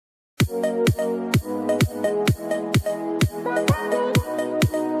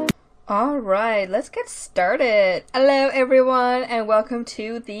Alright, let's get started. Hello everyone and welcome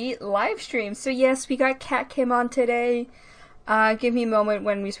to the live stream. So yes, we got Cat Kim on today. Give me a moment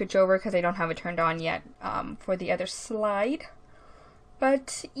when we switch over because I don't have it turned on yet for the other slide.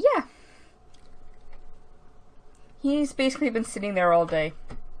 But yeah. He's basically been sitting there all day.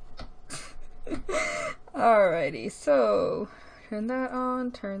 Alrighty, so turn that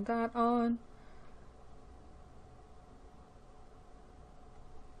on, turn that on.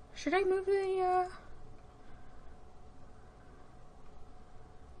 Should I move the,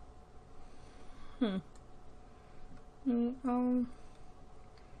 I'll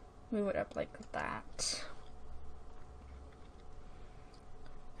move it up like that.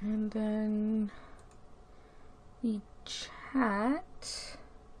 And then the chat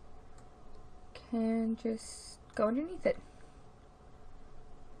can just go underneath it.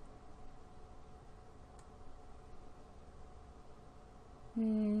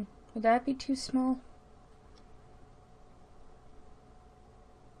 Would that be too small?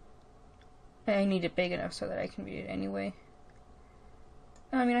 I need it big enough so that I can read it anyway.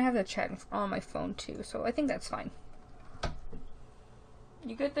 I mean, I have the chat on my phone too, so I think that's fine.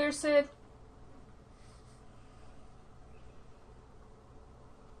 You good there, Sid?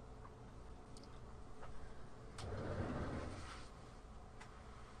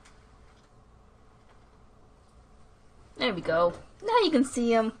 There we go. Now you can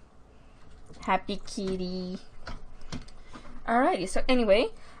see him. Happy kitty. Alrighty, so anyway,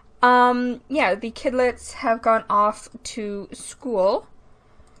 yeah, the kidlets have gone off to school.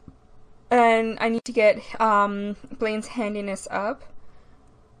 And I need to get Blaine's handiness up.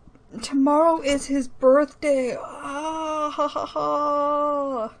 Tomorrow is his birthday. Oh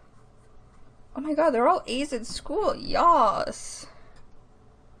my god, they're all A's at school. Yas.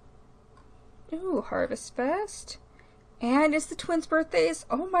 Ooh, Harvest Fest. And it's the twins' birthdays.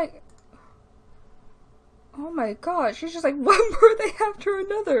 Oh my gosh, she's just like one birthday after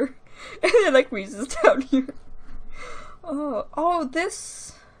another. And then like Reese's down here. Oh,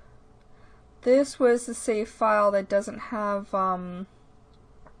 this was the save file that doesn't have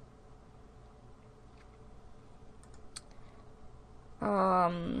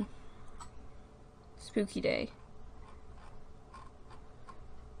Spooky Day.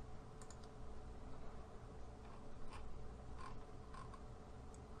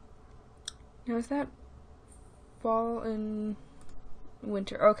 Now is that fall and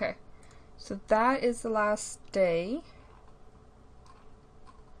winter? Okay. So that is the last day.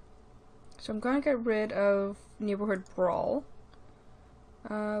 So I'm going to get rid of Neighborhood Brawl.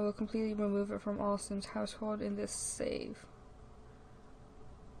 We'll completely remove it from all Sims household in this save.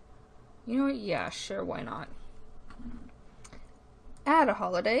 You know what? Yeah, sure, why not? Add a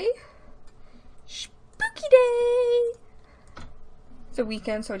holiday. Spooky Day! It's a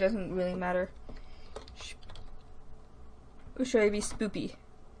weekend, so it doesn't really matter. Or should I be spoopy?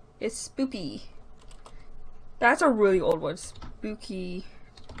 It's spoopy. That's a really old one. Spooky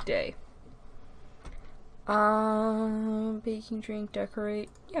Day. Baking, drink, decorate.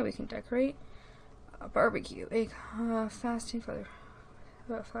 Yeah, we can decorate. Barbecue, egg, fasting, fire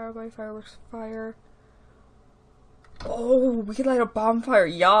by fireworks, fire. Oh, we can light a bonfire.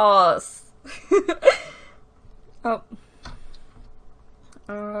 Yes. Oh.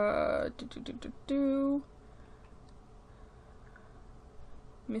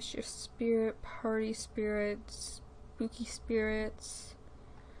 Mischief spirit, party spirits, spooky spirits,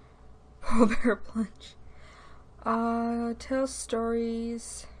 polar bear plunge. Tell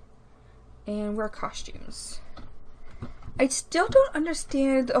stories and wear costumes. I still don't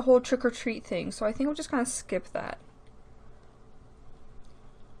understand the whole trick-or-treat thing, so I think I'm just gonna skip that.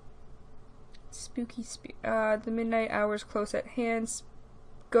 Spooky the midnight hours close at hand.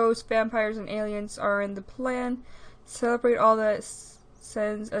 Ghosts, vampires, and aliens are in the plan. Celebrate all that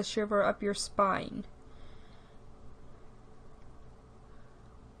sends a shiver up your spine.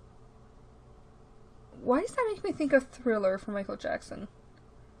 Why does that make me think of Thriller from Michael Jackson?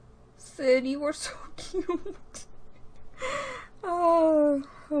 Sid, you were so cute. Oh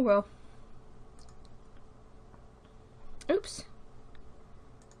well. Oops.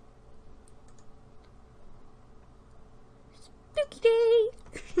 Spooky Day!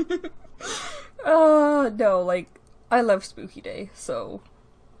 No, like, I love Spooky Day, so.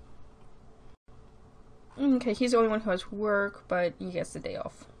 Okay, he's the only one who has work, but he gets the day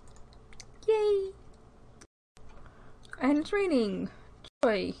off. Yay! And it's raining!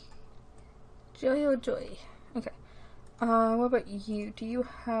 Joy! Joy, oh joy. Okay. What about you? Do you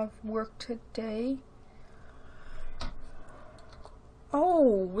have work today?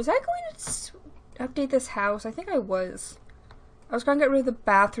 Oh, was I going to update this house? I think I was. I was going to get rid of the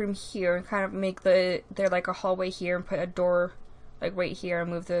bathroom here and kind of make there like a hallway here and put a door like right here and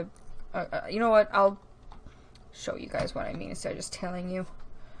move the... you know what? I'll show you guys what I mean instead of just telling you.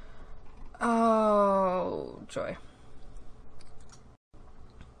 Oh, joy.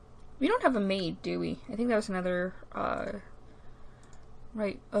 We don't have a maid, do we? I think that was another,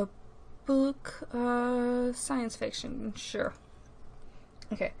 right, a book, science fiction, sure.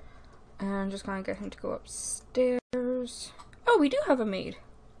 Okay, and I'm just gonna get him to go upstairs. Oh, we do have a maid.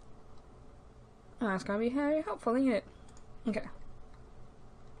 Oh, that's gonna be very helpful, ain't it? Okay.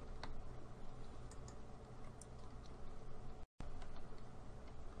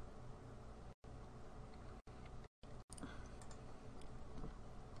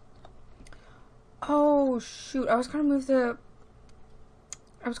 Oh shoot, I was gonna move the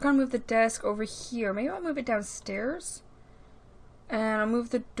desk over here. Maybe I'll move it downstairs. And I'll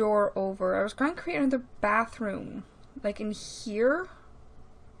move the door over. I was gonna create another bathroom. Like in here.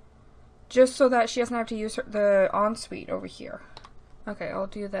 Just so that she doesn't have to use the ensuite over here. Okay, I'll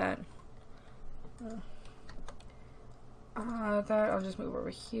do that. That I'll just move over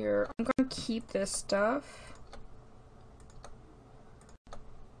here. I'm gonna keep this stuff.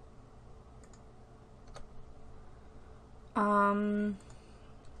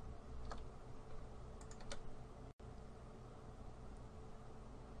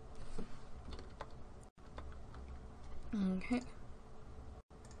 Okay.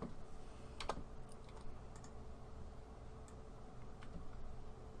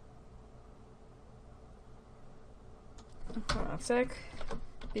 Hold on a sec.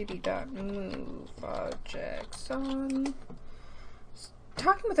 Baby.move objects on.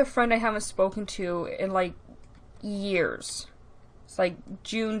 Talking with a friend I haven't spoken to in like years. It's like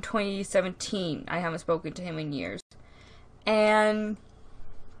June 2017. I haven't spoken to him in years. And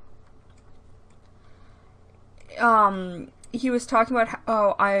he was talking about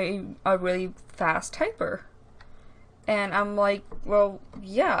how I'm a really fast typer. And I'm like, well,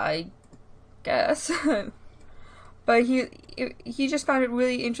 yeah, I guess. But he just found it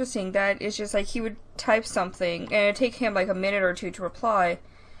really interesting that it's just like he would type something and it'd take him like a minute or two to reply.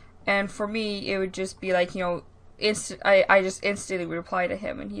 And for me, it would just be like, you know, I just instantly reply to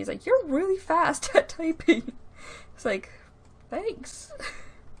him and he's like, you're really fast at typing. It's like, thanks.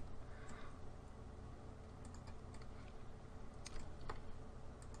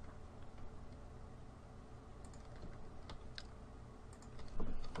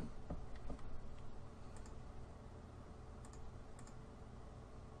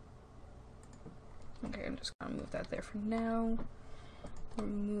 Okay, I'm just gonna move that there for now.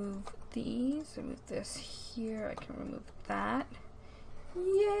 Remove these, remove this here, I can remove that.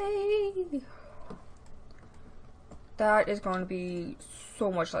 Yay! That is going to be so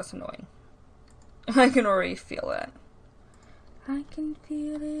much less annoying. I can already feel that. I can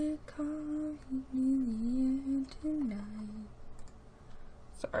feel it coming in the air tonight.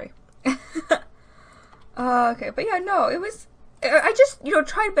 Sorry. Okay, but yeah, no, it was... I just, you know,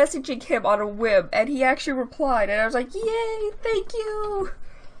 tried messaging him on a whim, and he actually replied, and I was like, yay, thank you!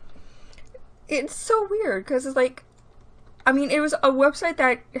 It's so weird, because it's like, I mean, it was a website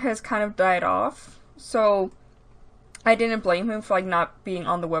that has kind of died off, so I didn't blame him for, like, not being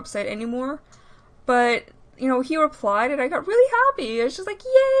on the website anymore, but, you know, he replied, and I got really happy. It's just like,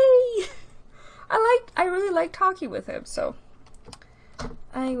 yay! I really liked talking with him, so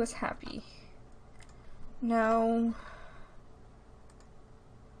I was happy. Now...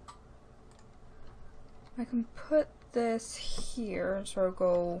 I can put this here and sort of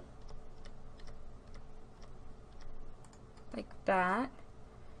go like that,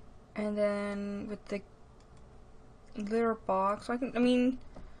 and then with the litter box, I mean,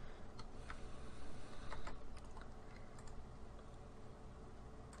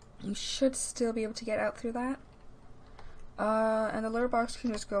 you should still be able to get out through that. And the litter box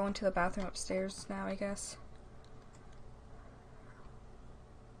can just go into the bathroom upstairs now, I guess.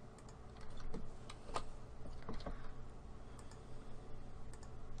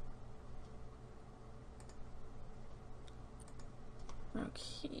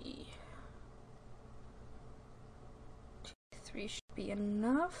 Okay. 2, 3 should be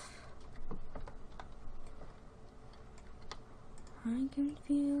enough. I can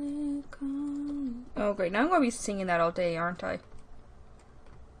feel it coming. Oh great, now I'm gonna be singing that all day, aren't I?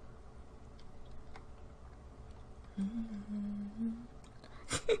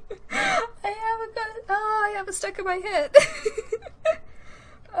 I have it stuck in my head.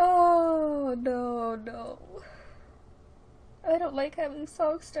 Oh no, no. I don't like having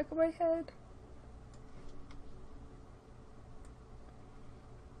songs stuck in my head.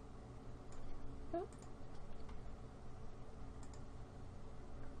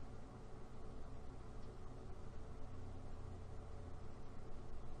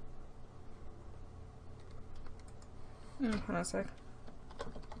 Hold on a sec.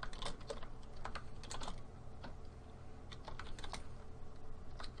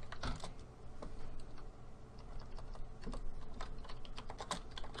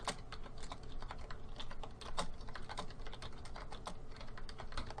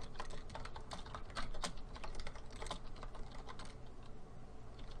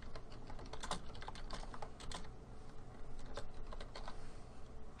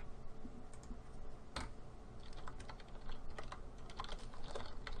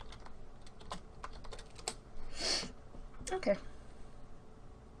 Okay.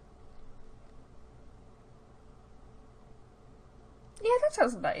 Yeah, that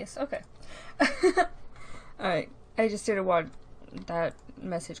sounds nice. Okay. Alright. I just didn't want that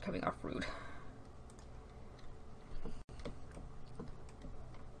message coming off rude.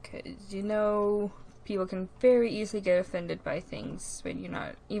 Because, you know, people can very easily get offended by things when you're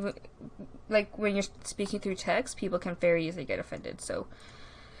not even, like, when you're speaking through text, people can very easily get offended, so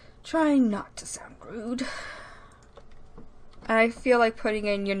try not to sound rude. And I feel like putting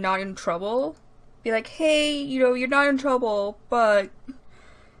in "you're not in trouble," be like, hey, you know, you're not in trouble, but,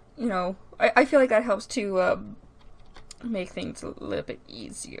 you know, I feel like that helps to make things a little bit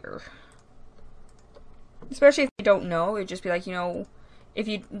easier. Especially if you don't know, it'd just be like, you know, if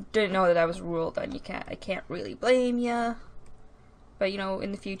you didn't know that that was a rule, then I can't really blame you. But, you know,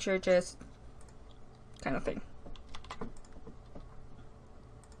 in the future, just kind of thing.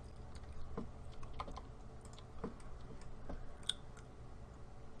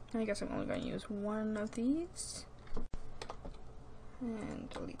 I guess I'm only going to use one of these. And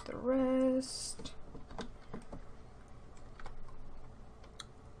delete the rest.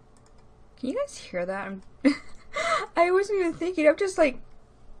 Can you guys hear that? I wasn't even thinking. I'm just like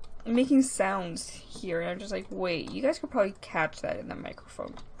making sounds here. And I'm just like, wait, you guys could probably catch that in the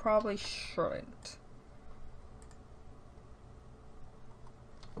microphone. Probably shouldn't.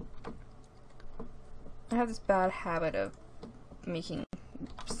 I have this bad habit of making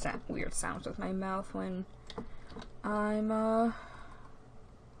weird sounds with my mouth when I'm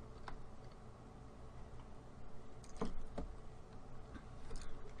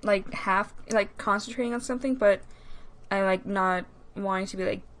like concentrating on something, but I like not wanting to be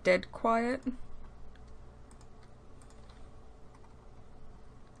like dead quiet.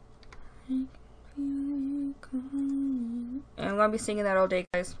 And I'm gonna be singing that all day,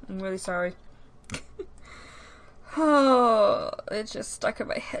 guys. I'm really sorry. Oh, it's just stuck in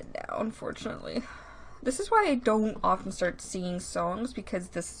my head now, unfortunately. This is why I don't often start singing songs, because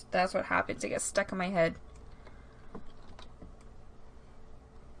that's what happens. It gets stuck in my head.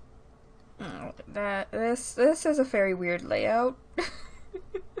 Oh, this is a very weird layout.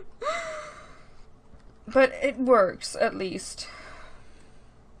 But it works, at least.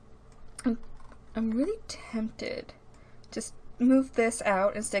 I'm really tempted. Just move this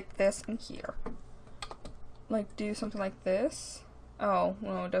out and stick this in here. Like, do something like this. Oh,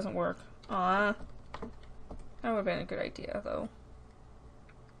 no, it doesn't work. Aw. That would have been a good idea, though.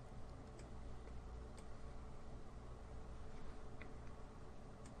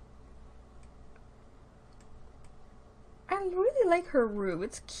 I really like her room.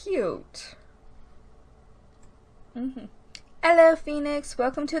 It's cute. Hello, Phoenix.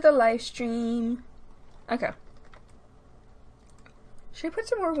 Welcome to the live stream. Okay. Should I put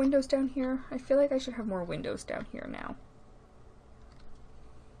some more windows down here? I feel like I should have more windows down here now.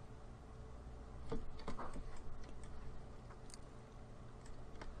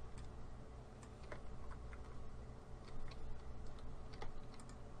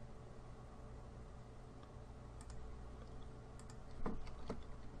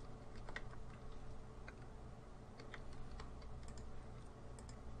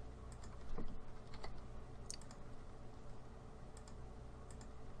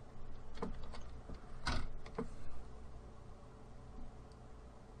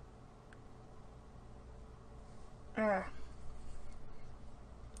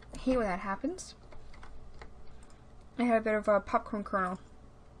 I hate when that happens. I had a bit of a popcorn kernel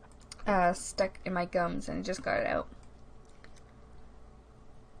stuck in my gums and I just got it out.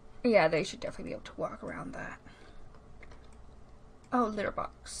 Yeah, they should definitely be able to walk around that. Oh, litter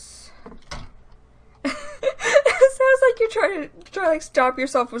box. It sounds like you're trying to like stop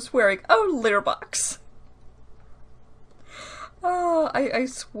yourself from swearing. Oh, litter box. Oh, I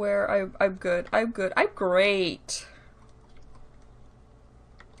swear I'm good. I'm good. I'm great.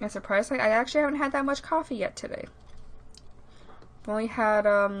 I'm surprised. I actually haven't had that much coffee yet today. I've only had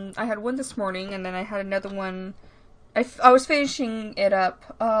I had one this morning, and then I had another one. I was finishing it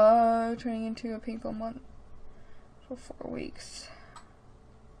up. Turning into a painful month for 4 weeks.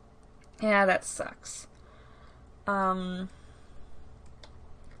 Yeah, that sucks. I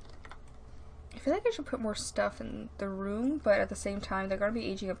feel like I should put more stuff in the room, but at the same time, they're gonna be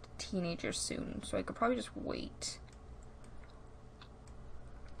aging up to teenagers soon, so I could probably just wait.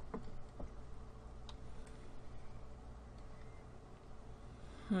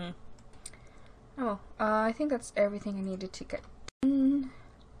 Oh, I think that's everything I needed to get done.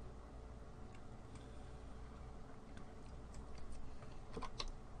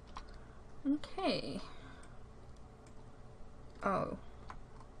 Okay. Oh.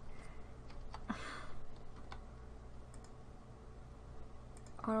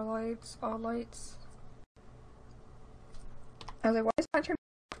 All lights, all lights. I was like, why is my turn?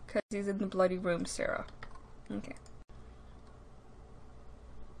 Because he's in the bloody room, Sarah. Okay.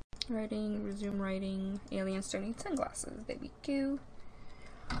 Writing, resume writing. Aliens don't need sunglasses, baby goo.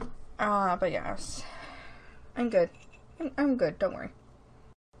 But yes. I'm good. I'm good, don't worry.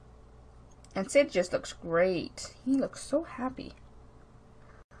 And Sid just looks great. He looks so happy.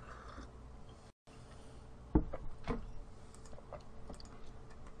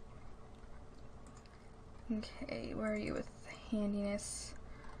 Okay, where are you with handiness?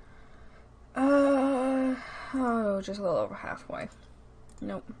 Oh, just a little over halfway.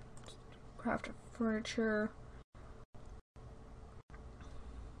 Nope. Craft of furniture.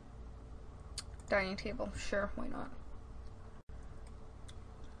 Dining table, sure, why not?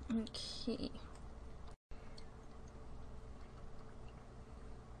 Okay.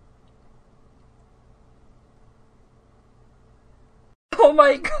 Oh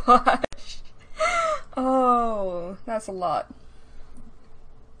my gosh! Oh, that's a lot.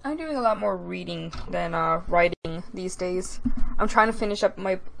 I'm doing a lot more reading than writing these days. I'm trying to finish up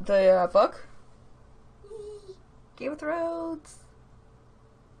the book. Game of Thrones.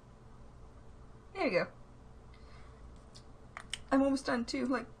 There you go. I'm almost done too.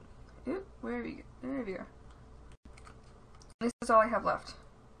 Like, where are you? There we go. This is all I have left.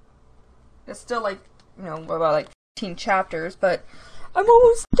 It's still like, you know, about like 15 chapters, but I'm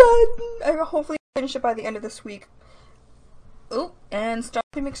almost done. I will hopefully finish it by the end of this week. Oh, and Stompy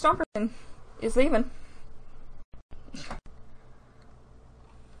McStomperson is leaving.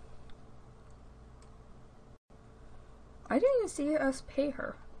 I didn't even see us pay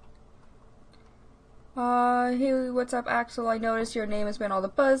her. Hey, what's up, Axel? I noticed your name has been all the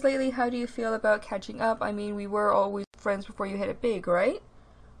buzz lately. How do you feel about catching up? I mean, we were always friends before you hit it big, right?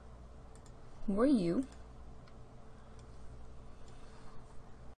 Who are you?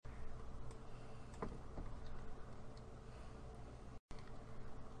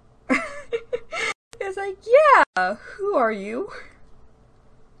 It's like, yeah, who are you?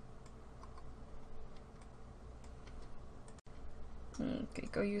 Okay,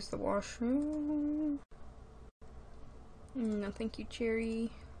 go use the washroom. No, thank you,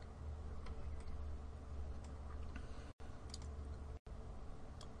 Cherry.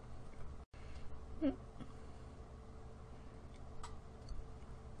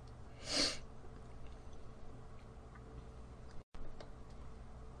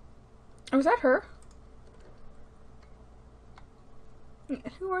 Oh, is that her?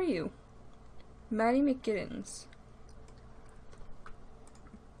 Who are you? Maddie McGiddens.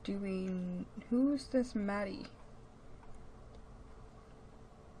 Who is this Maddie?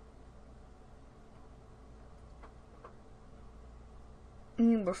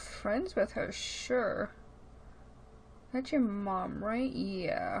 We're friends with her, sure. That's your mom, right?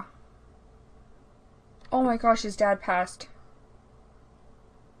 Yeah. Oh my gosh, his dad passed.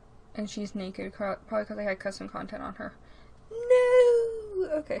 And she's naked, probably because I had custom content on her. No!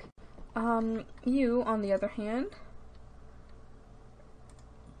 Okay. You, on the other hand.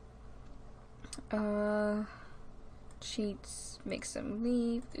 Cheats, makes them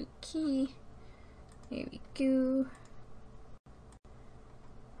leave. Okay. Here we go.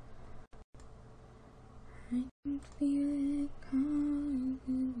 I can feel it coming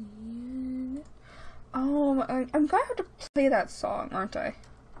in the end. Oh, I'm gonna have to play that song, aren't I?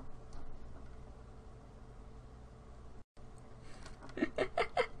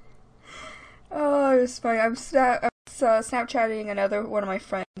 Oh, it was funny. I was Snapchatting another one of my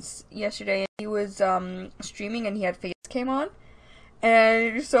friends yesterday, and he was streaming, and he had face cam on,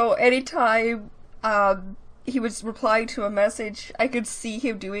 and so anytime he was replying to a message, I could see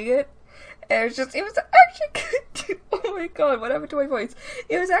him doing it, and it was actually good. Oh my god, what happened to my voice?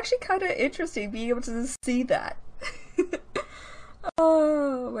 It was actually kind of interesting being able to see that.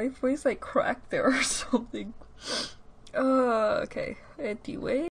 Oh, my voice like cracked there or something. Okay. Anyway.